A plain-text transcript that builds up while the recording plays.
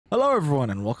Hello everyone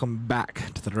and welcome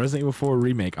back to the Resident Evil 4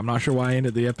 remake. I'm not sure why I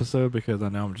ended the episode because I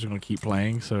know I'm just going to keep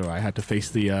playing, so I had to face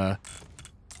the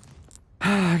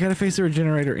I gotta face the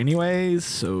regenerator anyways,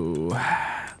 so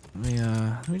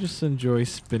let me just enjoy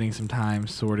spending some time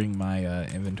sorting my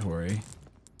inventory.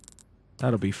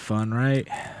 That'll be fun, right?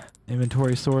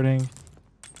 Inventory sorting.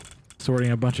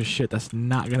 Sorting a bunch of shit that's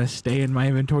not gonna stay in my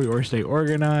inventory or stay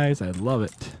organized. I love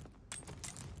it.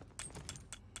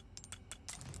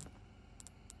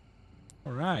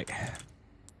 All right.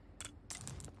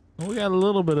 Well, we got a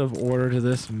little bit of order to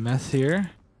this mess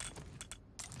here.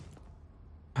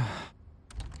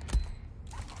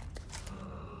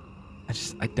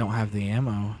 I don't have the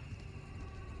ammo.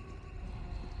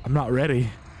 I'm not ready.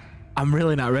 I'm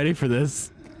really not ready for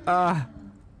this.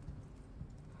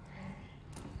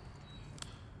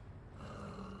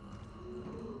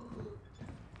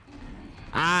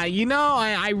 You know,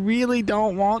 I really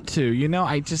don't want to. You know,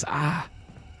 I just, I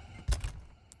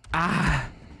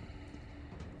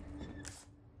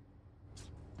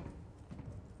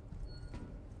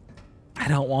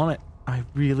don't want it. I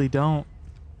really don't.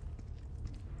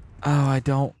 Oh, I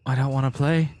don't want to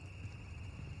play.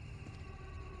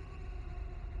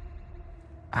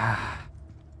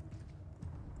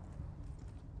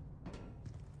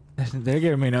 They're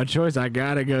giving me no choice. I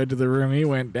gotta go to the room he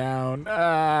went down.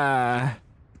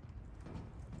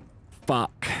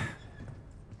 Fuck.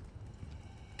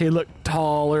 He looked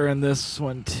taller in this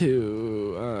one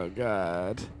too. Oh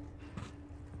god.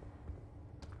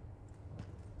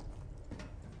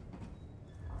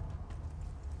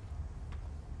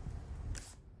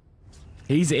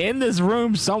 He's in this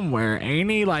room somewhere,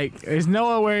 ain't he? Like, there's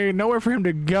nowhere for him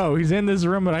to go. He's in this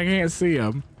room, but I can't see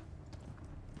him.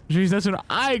 Which means that's when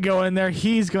I go in there,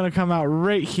 he's gonna come out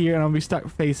right here, and I'll be stuck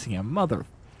facing him,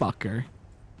 motherfucker.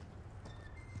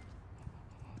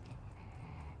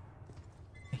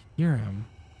 I hear him.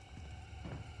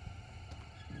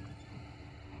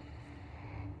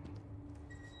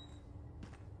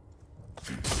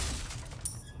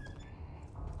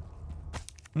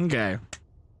 Okay.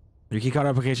 Your keycard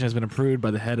application has been approved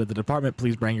by the head of the department.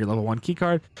 Please bring your level 1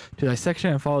 keycard to the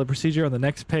section and follow the procedure on the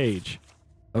next page.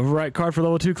 Overwrite card for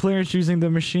level 2 clearance using the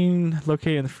machine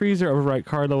located in the freezer. Overwrite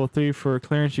card level 3 for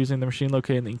clearance using the machine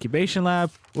located in the incubation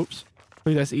lab. Whoops.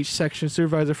 Please ask each section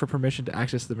supervisor for permission to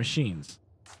access the machines.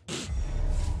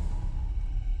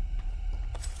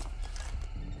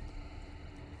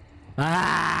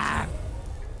 Ah!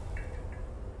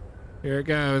 Here it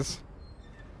goes.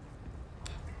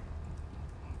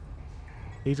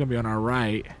 He's gonna be on our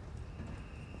right.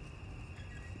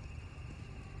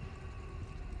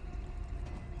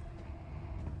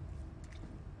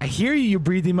 I hear you, you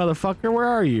breathy motherfucker. Where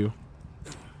are you?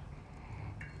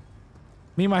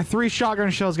 Me and my 3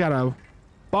 shotgun shells got a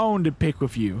bone to pick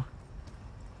with you.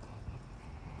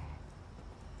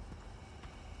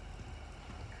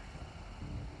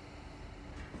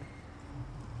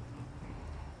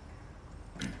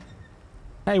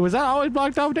 Hey, was that always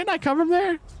blocked off? Didn't I come from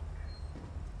there?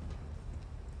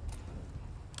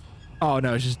 Oh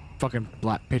no, it's just fucking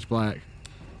black, pitch black.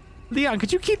 Leon,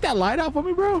 could you keep that light out for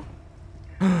me, bro?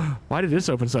 Why did this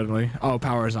open suddenly? Oh,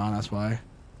 power is on, that's why.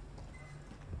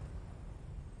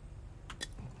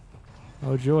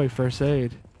 Oh joy, first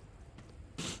aid.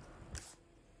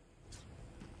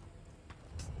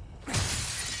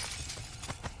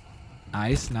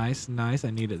 Nice, nice, nice. I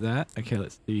needed that. Okay,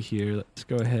 let's see here. Let's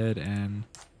go ahead and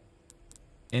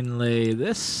inlay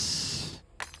this.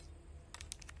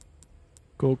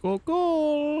 Go, go,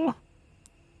 go.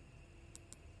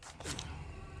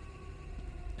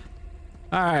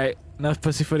 Alright, enough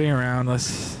pussyfooting around.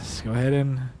 Let's go ahead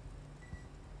and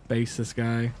base this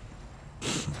guy.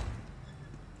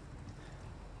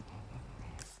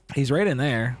 He's right in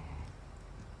there.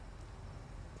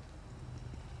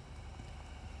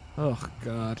 Oh,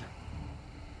 God.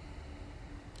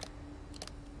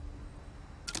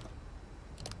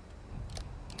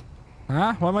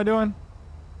 Huh? What am I doing?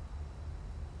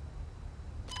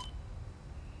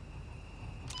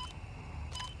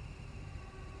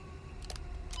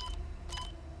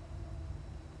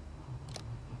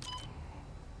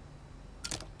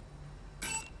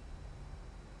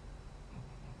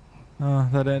 Oh,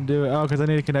 that didn't do it. Oh, because I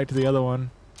need to connect to the other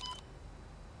one.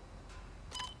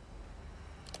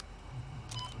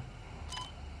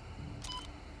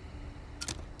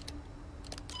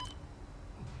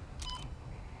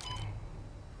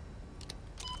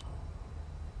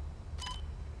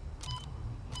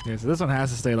 Okay, so this one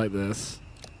has to stay like this.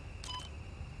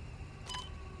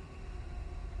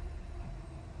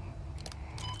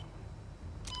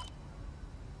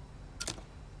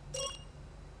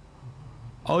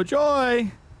 Oh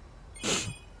joy!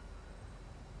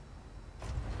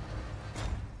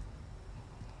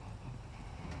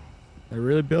 They're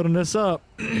really building this up.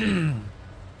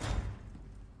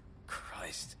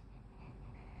 Christ.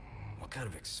 What kind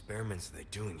of experiments are they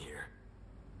doing here?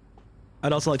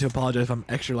 I'd also like to apologize if I'm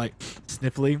extra like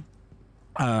sniffly.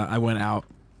 I went out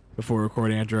before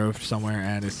recording. I drove somewhere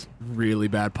and it's really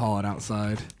bad pollen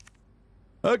outside.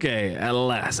 Okay, at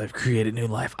last I've created new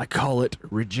life. I call it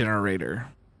Regenerator.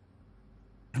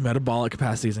 Metabolic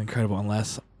capacity is incredible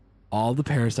unless all the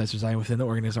parasites residing within the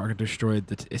organism are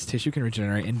destroyed. Its tissue can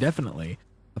regenerate indefinitely.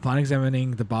 Upon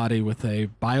examining the body with a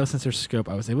biosensor scope,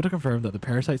 I was able to confirm that the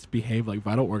parasites behave like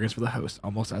vital organs for the host,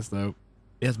 almost as though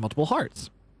it has multiple hearts.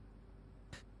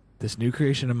 This new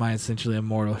creation of mine is essentially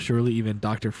immortal. Surely even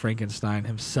Dr. Frankenstein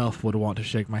himself would want to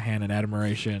shake my hand in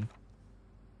admiration.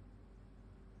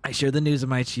 I shared the news of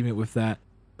my achievement with that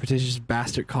pretentious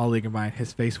bastard colleague of mine.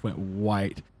 His face went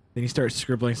white. Then he started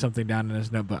scribbling something down in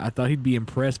his notebook. I thought he'd be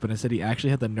impressed, but instead he actually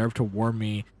had the nerve to warn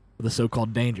me of the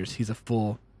so-called dangers. He's a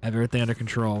fool. I have everything under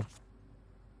control.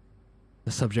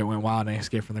 The subject went wild and I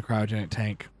escaped from the cryogenic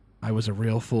tank. I was a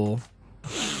real fool.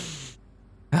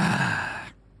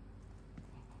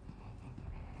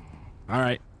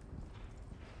 Alright.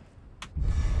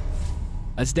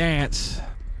 Let's dance.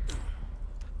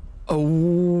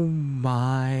 Oh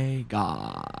my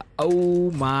god.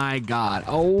 Oh my god.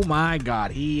 Oh my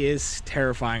god. He is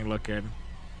terrifying looking.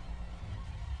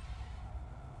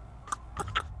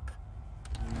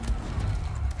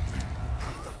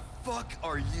 Fuck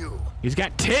are you? He's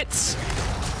got tits.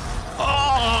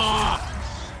 Oh!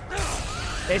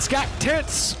 It's got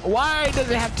tits. Why does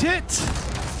it have tits?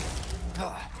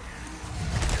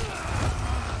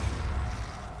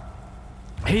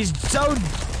 He's so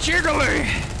jiggly.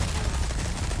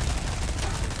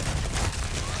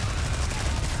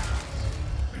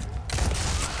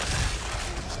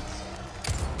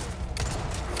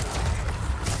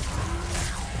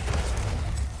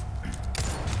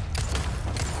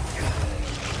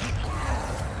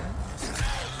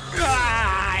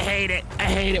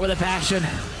 I hate it with a passion.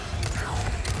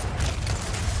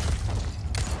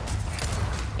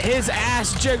 His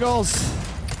ass jiggles.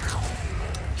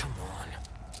 Come on.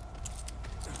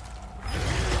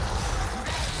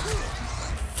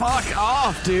 Fuck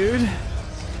off, dude.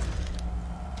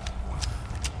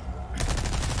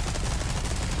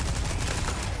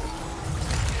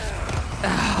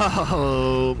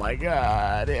 Oh my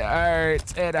god, it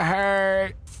hurts. It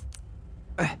hurts.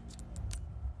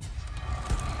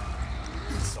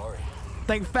 Sorry.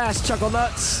 Think fast, Chuckle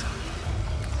Nuts.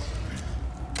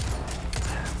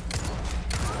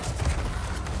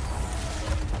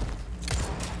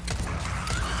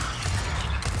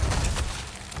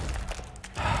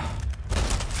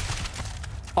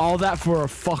 All that for a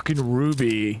fucking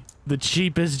ruby. The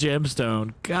cheapest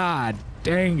gemstone. God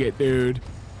dang it, dude.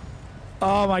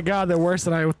 Oh my god, they're worse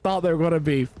than I thought they were gonna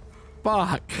be.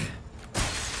 Fuck.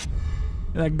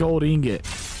 And that gold ingot.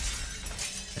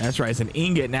 That's right, it's an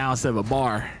ingot now instead of a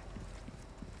bar.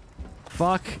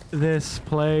 Fuck this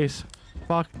place.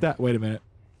 Fuck that. Wait a minute.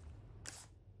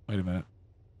 Wait a minute.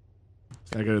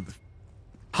 Gotta go to the...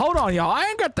 Hold on, y'all. I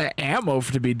ain't got the ammo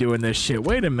to be doing this shit.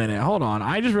 Wait a minute. Hold on.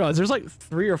 I just realized there's like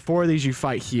 3 or 4 of these you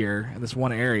fight here in this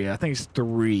one area. I think it's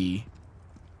 3.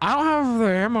 I don't have the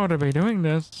ammo to be doing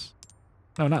this.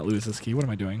 No, not lose this key. What am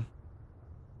I doing?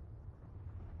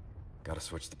 Gotta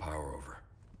switch the power over.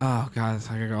 Oh, God.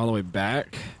 I gotta go all the way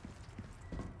back. Is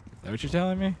that what you're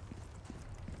telling me?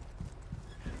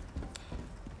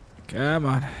 Come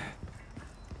on.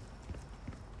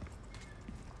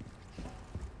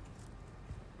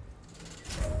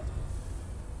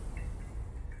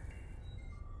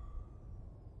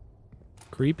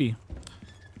 Creepy.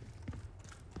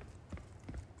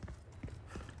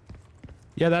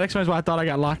 Yeah, that explains why I thought I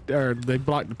got locked, or they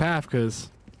blocked the path,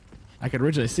 because I could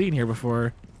originally see in here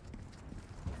before.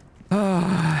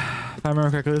 If I remember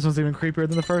correctly, this one's even creepier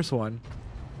than the first one.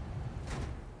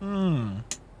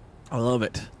 I love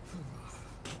it.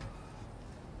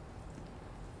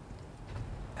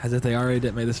 As if they already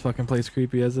didn't make this fucking place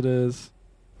creepy as it is.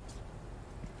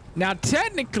 Now,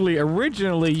 technically,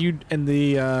 originally, you in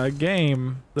the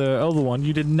game, the other one,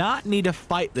 you did not need to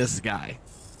fight this guy.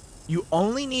 You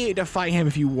only needed to fight him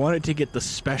if you wanted to get the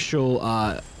special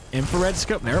infrared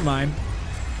scope. Never mind.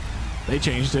 They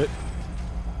changed it.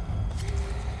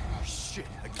 Shit,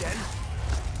 again?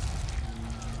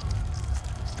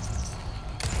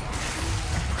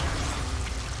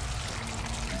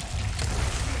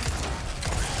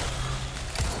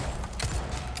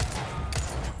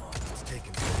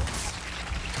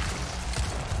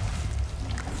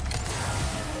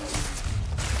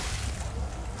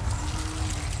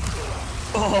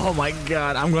 Oh my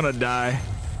god, I'm gonna die.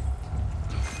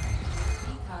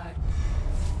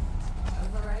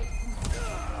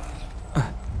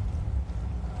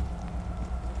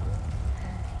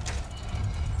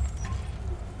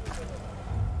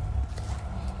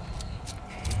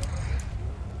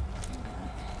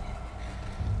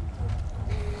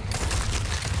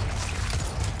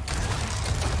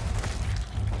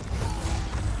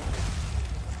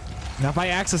 Now if I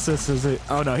access this, is it?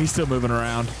 Oh no, he's still moving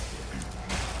around.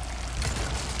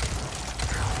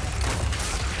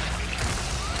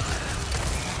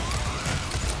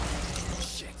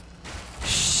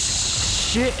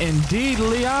 Shit indeed,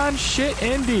 Leon. Shit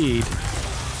indeed.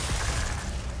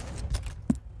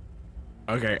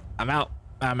 Okay, I'm out.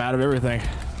 I'm out of everything.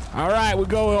 All right, we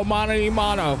go El Mano y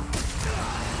Mano.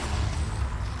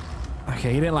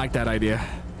 Okay, he didn't like that idea.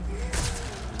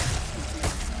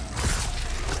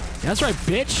 Yeah, that's right,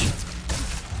 bitch.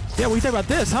 Yeah, what do you think about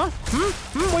this, huh?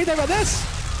 What do you think about this?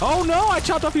 Oh no, I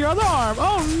chopped off your other arm.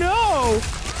 Oh no.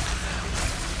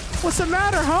 What's the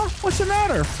matter, huh? What's the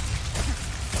matter?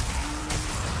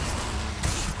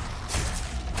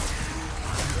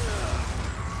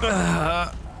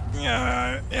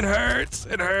 It hurts.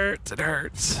 It hurts. It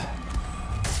hurts.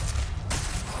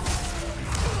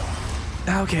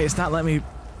 Okay, it's not letting me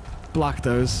block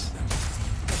those.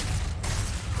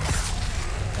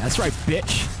 That's right,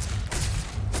 bitch.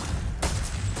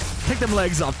 Take them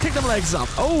legs off. Take them legs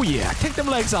off. Oh yeah, take them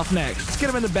legs off next. Let's get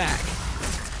them in the back.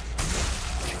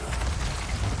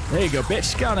 There you go,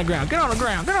 bitch. Get on the ground. Get on the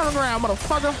ground. Get on the ground,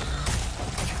 motherfucker.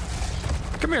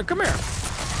 Come here. Come here.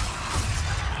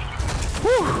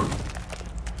 Whew.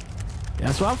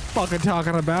 That's what I'm fucking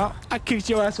talking about. I kicked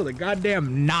your ass with a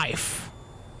goddamn knife.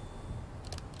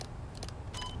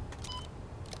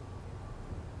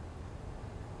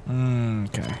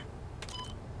 Okay.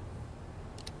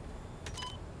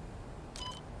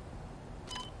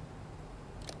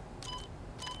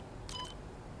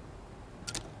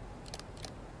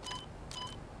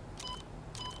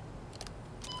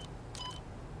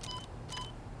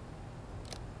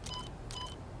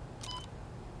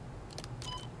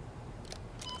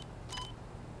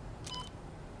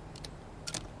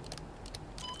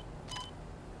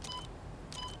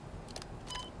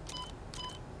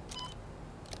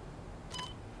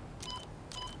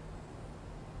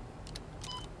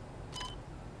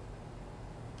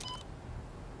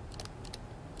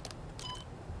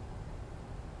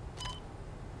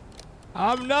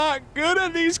 I'm not good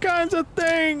at these kinds of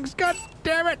things. God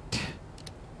damn it.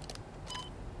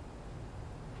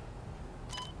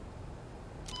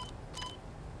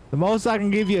 The most I can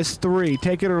give you is 3.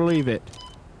 Take it or leave it.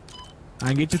 I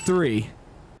can get you 3.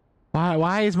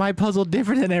 Why is my puzzle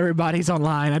different than everybody's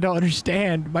online? I don't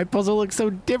understand. My puzzle looks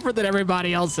so different than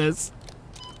everybody else's.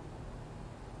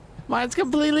 Mine's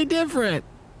completely different.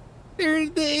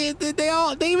 Even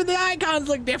the icons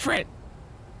look different.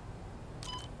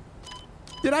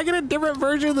 Did I get a different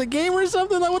version of the game or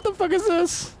something? Like, what the fuck is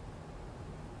this?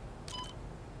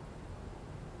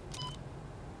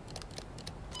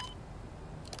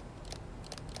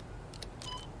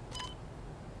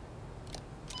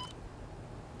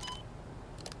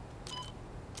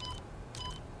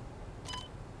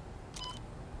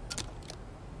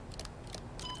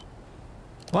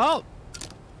 Well,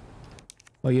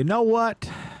 you know what?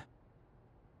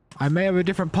 I may have a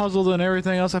different puzzle than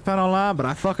everything else I found online, but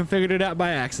I fucking figured it out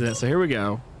by accident. So here we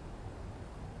go.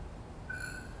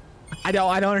 I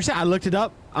don't understand. I looked it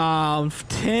up.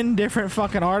 10 different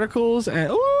fucking articles,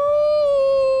 and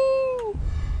ooh,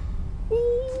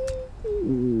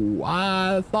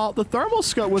 I thought the thermal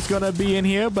scope was gonna be in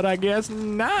here, but I guess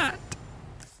not.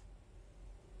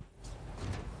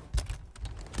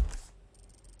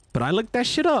 But I looked that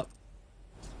shit up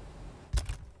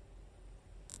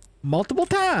multiple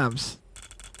times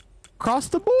across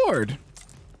the board.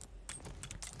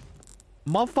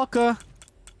 Motherfucker,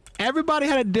 everybody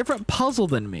had a different puzzle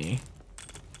than me.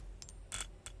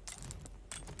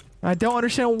 I don't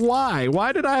understand why.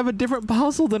 Why did I have a different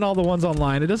puzzle than all the ones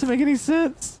online? It doesn't make any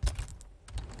sense.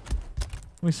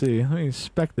 Let me see. Let me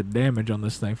inspect the damage on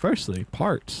this thing. Firstly,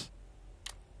 parts.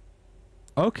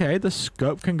 Okay, the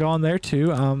scope can go on there too.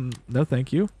 No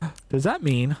thank you. Does that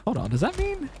mean... Hold on. Does that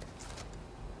mean...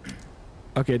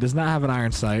 Okay, it does not have an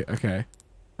iron sight. Okay.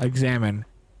 Examine.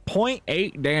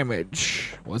 0.8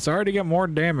 damage. Well, it's already got more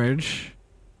damage.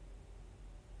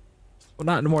 Well,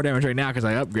 not more damage right now because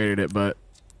I upgraded it, but...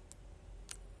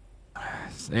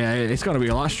 Yeah, it's going to be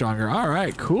a lot stronger. All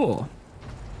right, cool.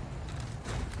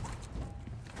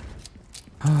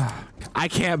 I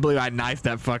can't believe I knifed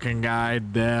that fucking guy to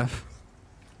death.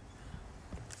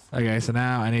 Okay, so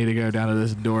now I need to go down to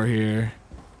this door here.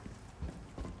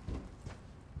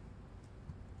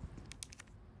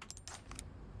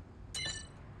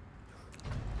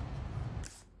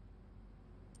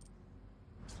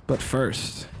 But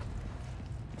first...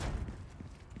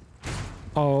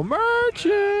 Oh,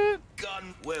 merchant!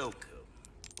 Gun welcome.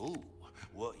 Ooh,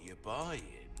 what you buying?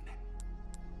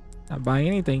 Not buying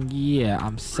anything. Yeah,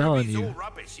 I'm selling Ruby's you. all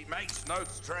rubbish. It makes no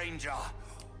stranger.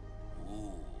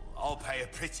 Ooh, I'll pay a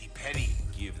pretty penny.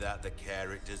 Give that the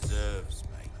care it deserves,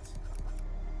 mate.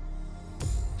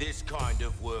 This kind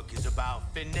of work is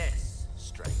about finesse,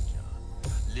 stranger.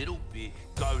 Little bit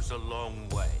goes a long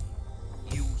way.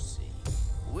 You'll see.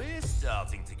 We're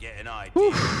starting to get an idea.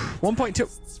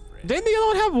 1.2. Didn't the other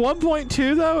one have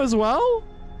 1.2 though as well?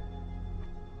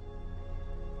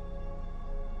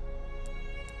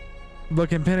 But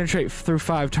can penetrate through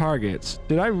 5 targets.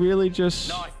 Did I really just...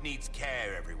 Knife needs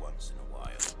care every once in a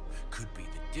while. Could be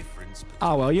the difference.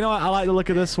 Oh, well, you know what? I like the look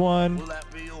of this one. Will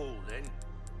that be all then?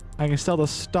 I can sell the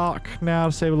stock now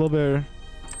to save a little bit of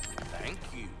Thank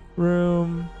you.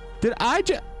 room. Did I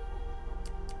just...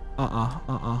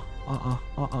 I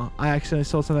accidentally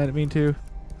sold something I didn't mean to.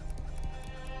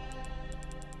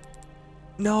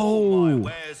 All my No.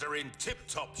 wares are in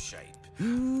tip-top shape. I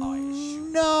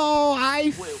assume. No,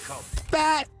 I Welcome.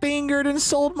 fat fingered and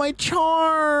sold my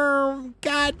charm.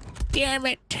 God damn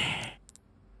it.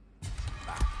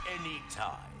 Back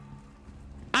anytime.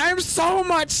 I'm so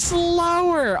much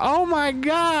slower. Oh my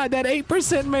God, that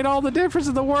 8% made all the difference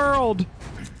in the world.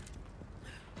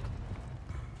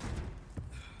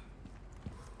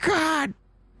 God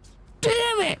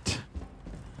damn it.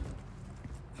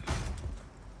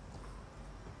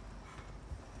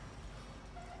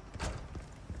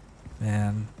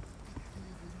 Man.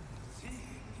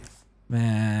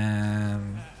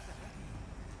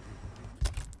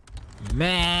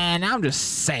 Man, I'm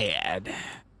just sad.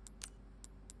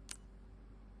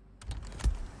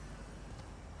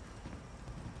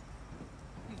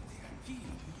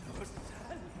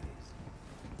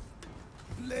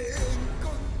 Le he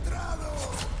encontrado.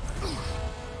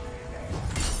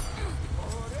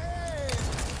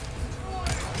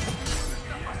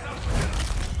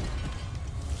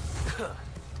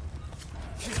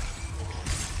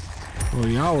 Well,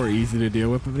 y'all were easy to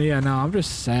deal with, but yeah, no, I'm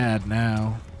just sad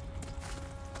now.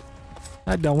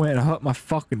 I done went and hurt my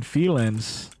fucking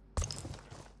feelings.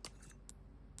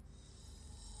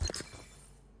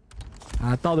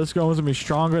 I thought this gun was gonna be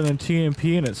stronger than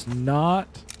TMP, and it's not.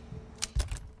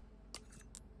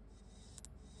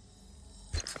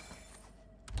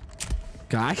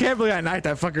 God, I can't believe I knifed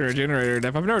that fucking regenerator to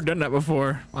death. I've never done that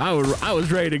before. I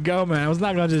was ready to go, man. I was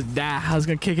not gonna just die. I was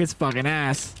gonna kick his fucking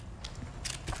ass.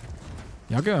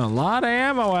 Y'all getting a lot of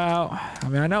ammo out. I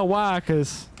mean, I know why,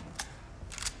 cause...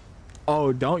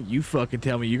 Oh, don't you fucking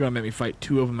tell me you're gonna make me fight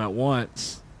 2 of them at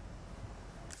once.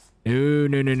 No,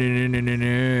 no, no, no, no, no, no,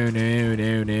 no, no,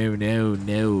 no, no, no,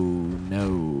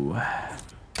 no.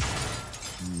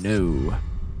 No.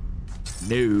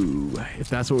 No. If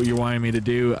that's what you're wanting me to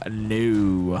do,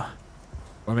 no.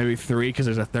 Or maybe 3, because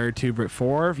there's a third 2, but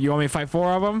 4. You want me to fight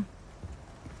 4 of them?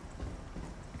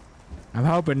 I'm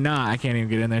hoping not. I can't even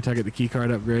get in there until I get the key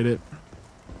card upgraded.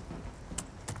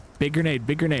 Big grenade,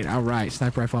 big grenade. All right,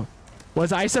 sniper rifle.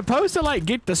 Was I supposed to like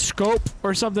get the scope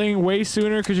or something way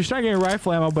sooner? Because you're starting getting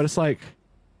rifle ammo, but it's like,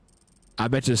 I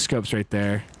bet you the scope's right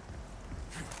there.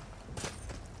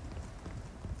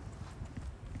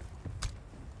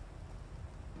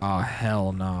 Oh,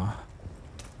 hell no.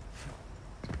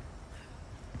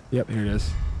 Yep, here it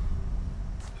is.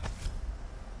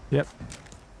 Yep.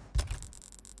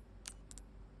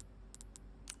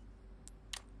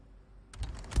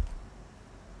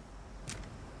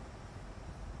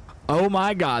 Oh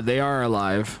my God, they are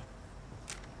alive.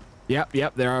 Yep,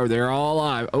 they're all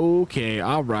alive. Okay,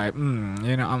 all right. You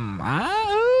know, I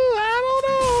don't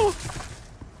know.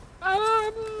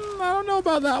 I don't know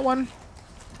about that one.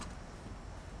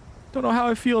 Don't know how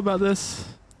I feel about this.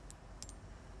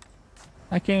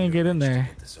 I can't even get in there.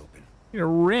 Get a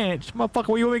wrench, motherfucker.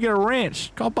 What you want me to get a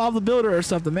wrench? Call Bob the Builder or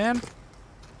something, man.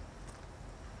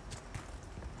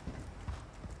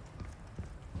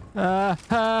 Are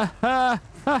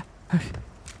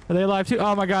they alive too?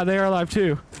 Oh my God, they are alive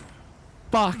too.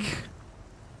 Fuck.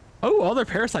 Oh, all their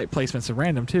parasite placements are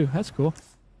random too. That's cool.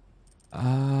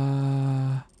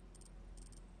 Card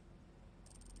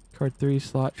 3,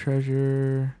 slot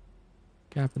treasure.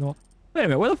 Gap in the wall. Wait a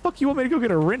minute, where the fuck you want me to go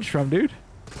get a wrench from, dude?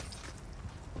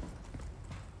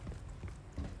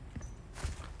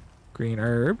 Green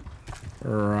herb.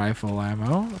 Rifle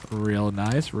ammo. Real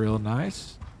nice, real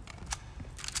nice.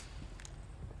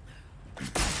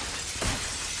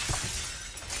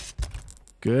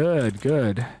 Good,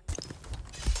 good.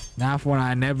 Now for when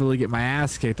I inevitably get my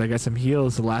ass kicked, I got some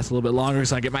heals to last a little bit longer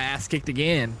so I get my ass kicked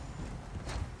again.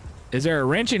 Is there a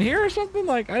wrench in here or something?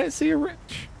 Like, I didn't see a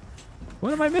wrench.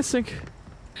 What am I missing?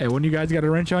 Hey, when you guys got a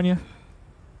wrench on you?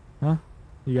 Huh?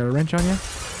 You got a wrench on you?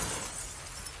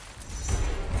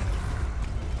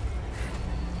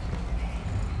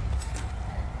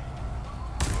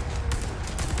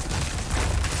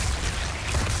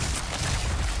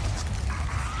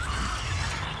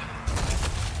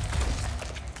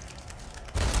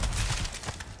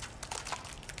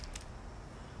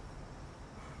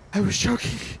 I was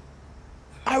joking.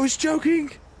 I was joking.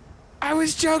 I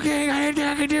was joking. I didn't think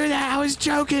I could do that. I was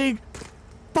joking.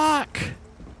 Fuck.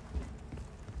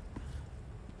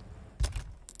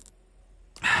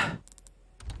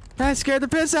 That scared the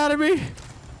piss out of me.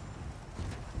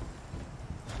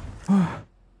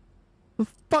 The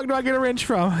fuck do I get a wrench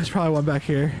from? There's probably one back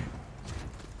here.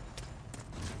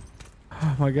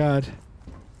 Oh my god.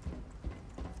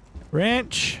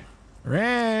 Wrench.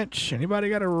 Wrench. Anybody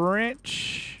got a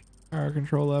wrench? Power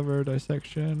control lever,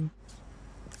 dissection.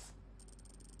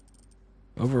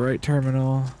 Overwrite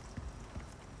terminal.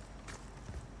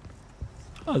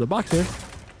 Oh, the box here.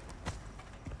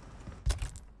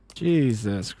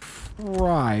 Jesus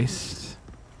Christ.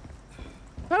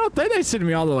 I don't think they sent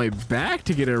me all the way back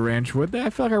to get a wrench, would they? I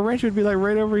feel like a wrench would be like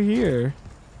right over here.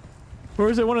 Or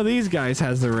is it one of these guys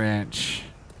has the wrench?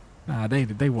 Nah, they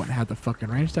wouldn't have the fucking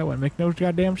wrench. That wouldn't make no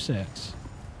goddamn sense.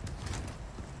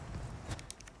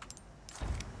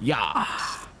 Yeah.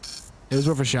 It was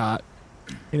worth a shot.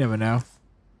 You never know.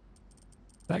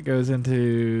 That goes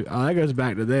into... Oh, that goes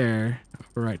back to there.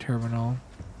 Overwrite terminal.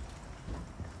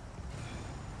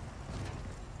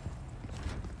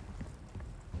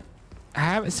 I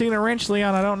haven't seen a wrench,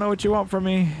 Leon. I don't know what you want from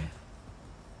me.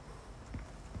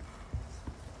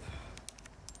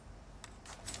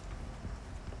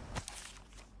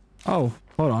 Oh,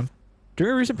 hold on.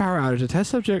 During a recent power outage, a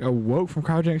test subject awoke from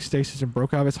cryogenic stasis and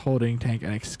broke out of its holding tank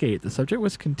and escaped. The subject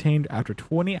was contained after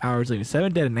 20 hours, leaving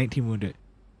 7 dead and 19 wounded.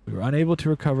 We were unable to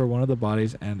recover one of the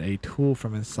bodies and a tool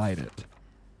from inside it.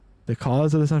 The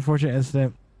cause of this unfortunate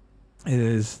incident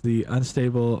is the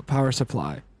unstable power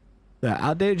supply. The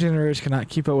outdated generators cannot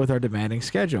keep up with our demanding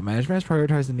schedule. Management has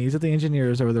prioritized the needs of the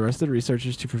engineers over the rest of the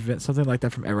researchers to prevent something like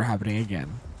that from ever happening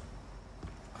again.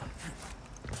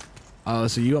 Oh,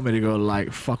 so you want me to go,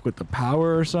 like, fuck with the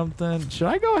power or something? Should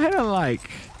I go ahead and,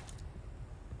 like,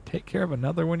 take care of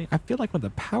another one? I feel like when the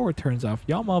power turns off,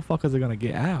 y'all motherfuckers are gonna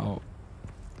get out.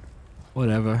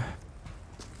 Whatever.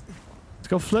 Let's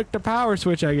go flick the power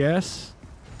switch, I guess.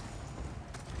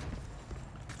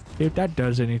 See if that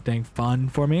does anything fun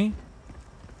for me.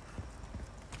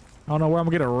 I don't know where I'm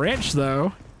gonna get a wrench,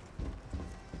 though.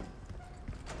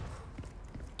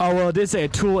 Oh, well, it did say a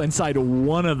tool inside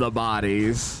one of the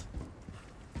bodies.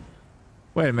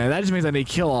 Wait a minute, that just means I need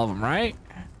to kill all of them, right?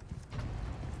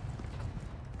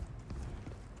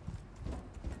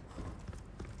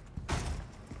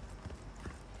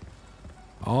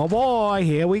 Oh boy,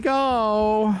 here we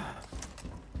go.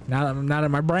 Now that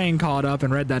my brain caught up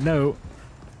and read that note.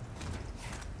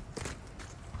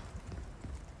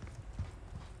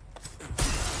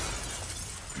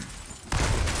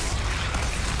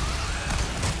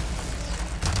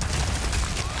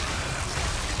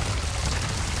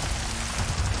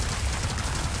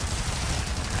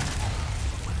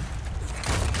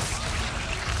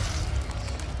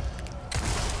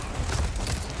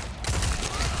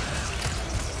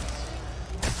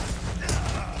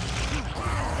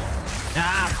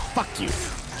 Fuck you.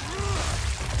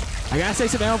 I gotta save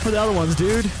some ammo for the other ones,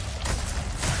 dude.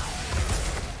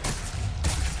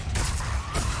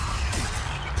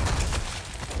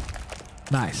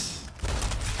 Nice.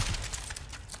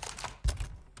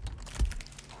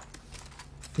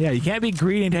 Yeah, you can't be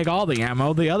greedy and take all the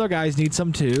ammo. The other guys need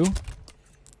some too.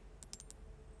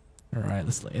 Alright,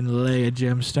 let's inlay a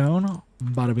gemstone.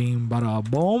 Bada beam, bada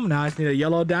boom. Now I just need a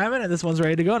yellow diamond, and this one's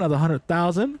ready to go. Another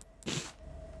 100,000.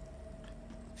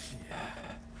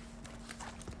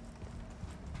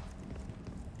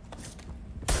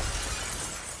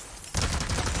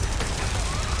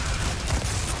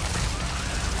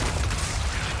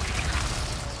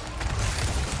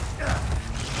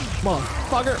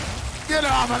 Motherfucker, get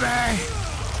off of me!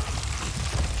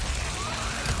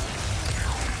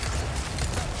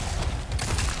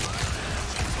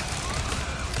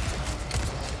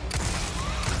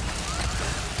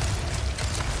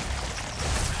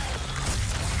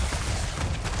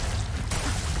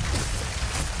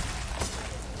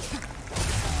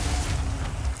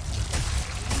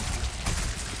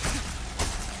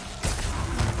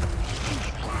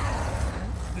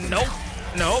 Nope,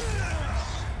 nope.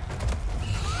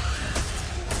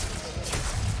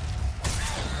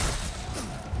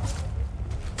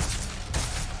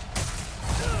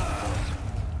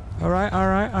 Alright.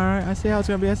 I see how it's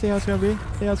gonna be.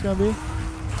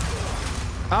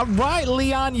 Alright,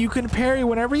 Leon, you can parry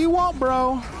whenever you want,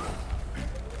 bro.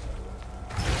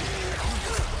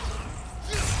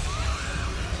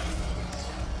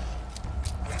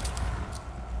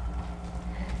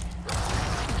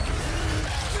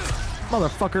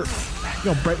 Motherfucker,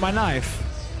 you're gonna break my knife.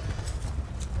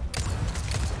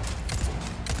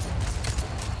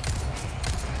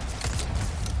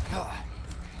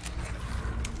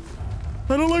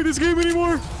 don't like this game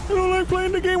anymore. I don't like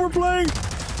playing the game we're playing.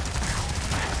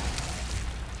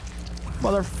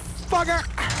 Motherfucker.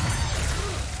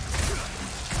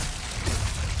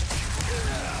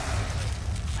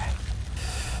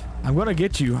 I'm gonna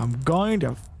get you. I'm going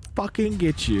to fucking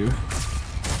get you.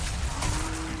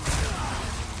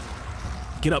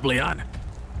 Get up, Leon.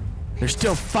 There's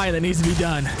still fight that needs to be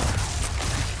done.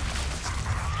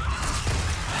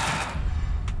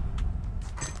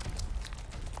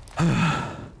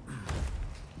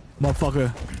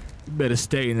 Motherfucker, you better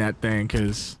stay in that thing,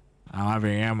 cause I don't have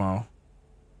any ammo.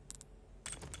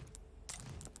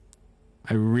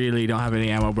 I really don't have any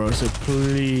ammo, bro, so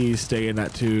please stay in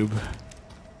that tube.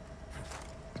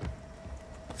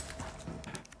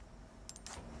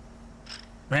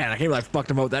 Man, I can't believe I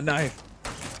fucked him up with that knife.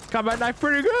 Combat knife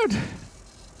pretty good.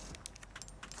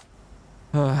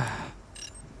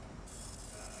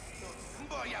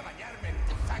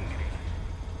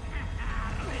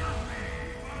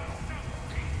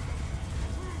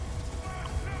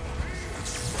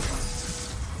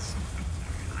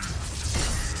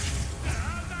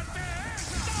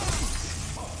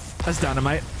 That's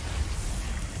dynamite.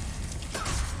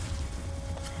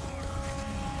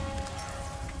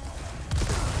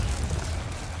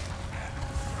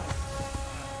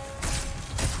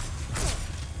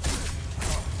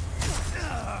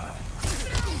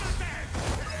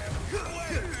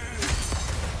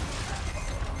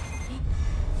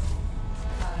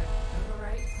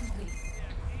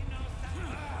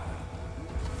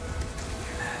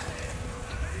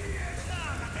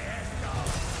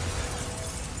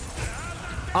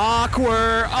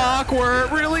 Awkward, awkward,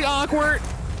 really awkward.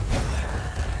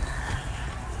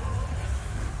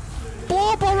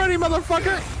 Blow up already,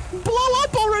 motherfucker. Blow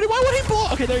up already. Why would he blow?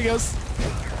 Okay, there he goes.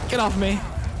 Get off me.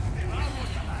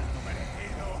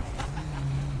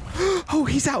 Oh,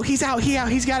 he's out. He's out.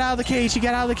 He's got out of the cage. He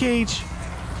got out of the cage.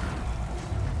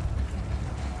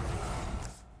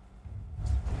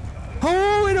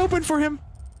 Oh, it opened for him.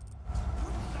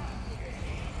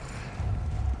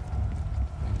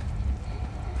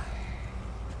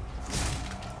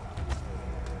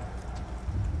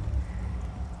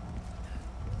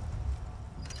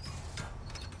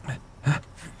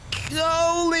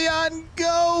 Go, Leon,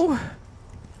 go!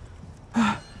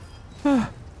 I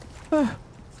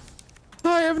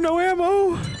have no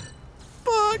ammo.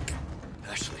 Fuck.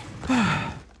 Ashley.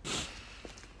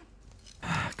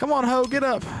 Come on, Ho, get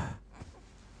up.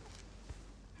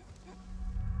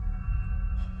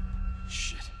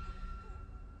 Shit.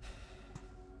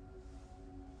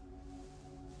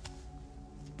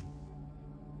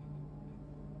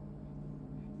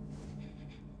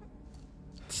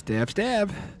 Stab,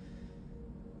 stab.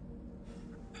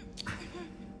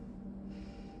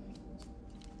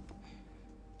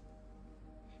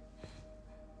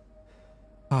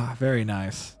 Ah, very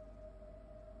nice.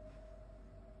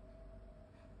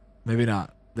 Maybe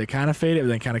not. They kind of faded, but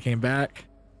then kind of came back.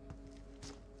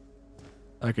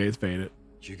 Okay, it's faded.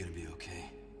 You're gonna be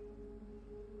okay.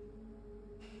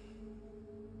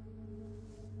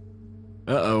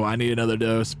 Uh-oh, I need another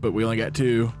dose, but we only got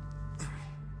 2.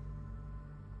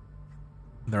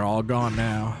 They're all gone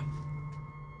now.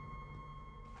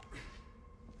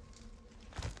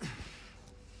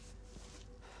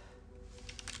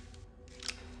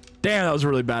 Damn, that was a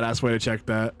really badass way to check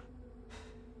that.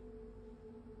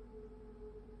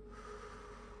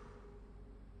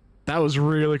 That was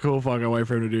really cool fucking way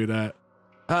for him to do that.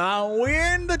 We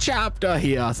end the chapter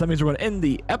here. So that means we're going to end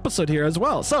the episode here as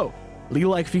well. So, leave a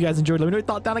like if you guys enjoyed. Let me know your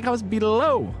thought down in the comments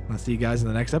below. I'll see you guys in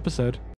the next episode.